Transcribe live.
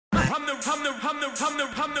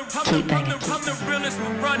realest to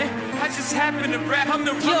run it. I just happen to rap. I'm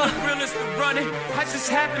the realest to run it. I just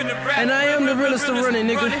happen to rap. And I am the realest to run it,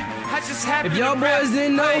 nigga. If y'all boys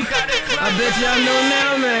didn't know, I bet y'all know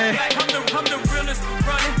now, man. I'm the realest to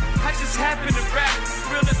run it. I just happen to rap.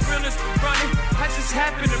 Realest to run it. I just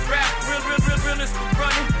happen to rap. Realest to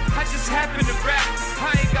run it. I just happen to rap.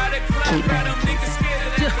 I ain't got a clap. Got them niggas scared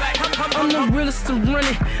of that black. I'm the realest to run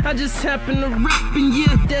it. I just happen to rap, and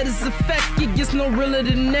yeah, that is a fact. It gets no realer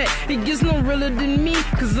than that. It gets no realer than me,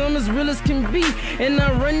 cause I'm as real as can be. And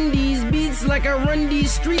I run these beats like I run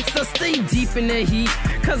these streets. I stay deep in the heat,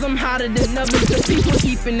 cause I'm hotter than ovens. The people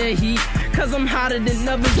deep in the heat, cause I'm hotter than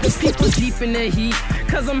ovens. The people deep in the heat,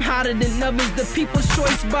 cause I'm hotter than ovens. The people's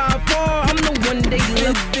choice by far. I'm the one they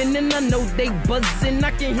living, and I know they buzzing.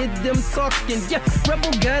 I can hear them talking. Yeah,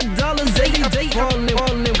 Rebel got dollars, they falling.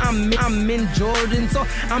 I'm in Jordan, so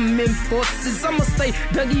I'm in forces. I'ma stay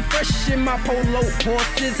Dougie fresh in my polo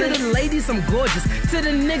horses. To the ladies, I'm gorgeous. To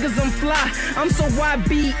the niggas, I'm fly. I'm so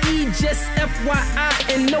YBE, just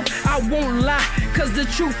FYI. And no, I won't lie, cause the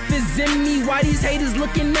truth is in me. Why these haters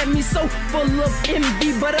looking at me so full of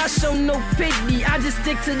envy? But I show no pity. I just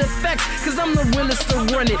stick to the facts, cause I'm the realest to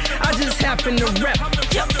run it. I just happen to rap. I'm the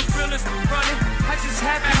realest to run it. I just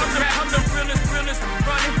happen to rap. I'm the realest to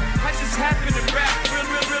run it. I just happen to rap.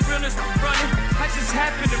 Realest to run it. I just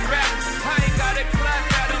happen to rap. I ain't got a clap.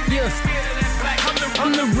 Got them niggas scared of that black.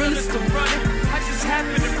 I'm the realest to run it. I just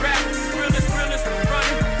happen to rap. Realest to run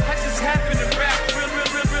it. I just happen to rap. Realest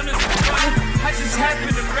to run it. I just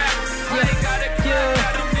happen to rap. I ain't got a clap.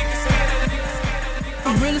 Got them niggas scared of that.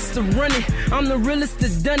 I'm the realest to run it. I'm the realest to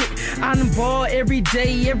done it. I done ball every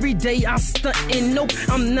day I stuntin'. Nope,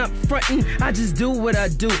 I'm not frontin', I just do what I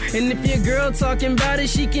do. And if your girl talking about it,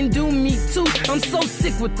 she can do me too. I'm so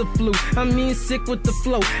sick with the flu, I mean sick with the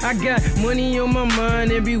flow. I got money on my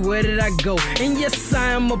mind everywhere that I go. And yes,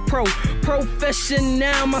 I am a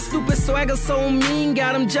professional. My stupid swagger so mean,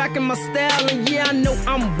 got them jocking my style. And yeah, I know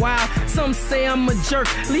I'm wild, some say I'm a jerk.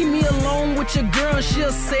 Leave me alone with your girl,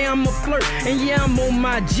 she'll say I'm a flirt. And yeah, I'm on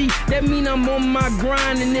my G, that mean I'm on my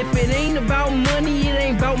grind. And if it ain't about money, it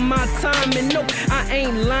ain't about my time. And no, I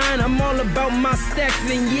ain't lying, I'm all about my stacks.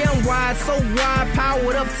 And yeah, I'm wide, so wide,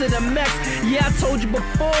 powered up to the max. Yeah, I told you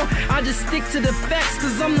before, I just stick to the facts,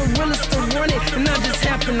 cause I'm the realest to run it. And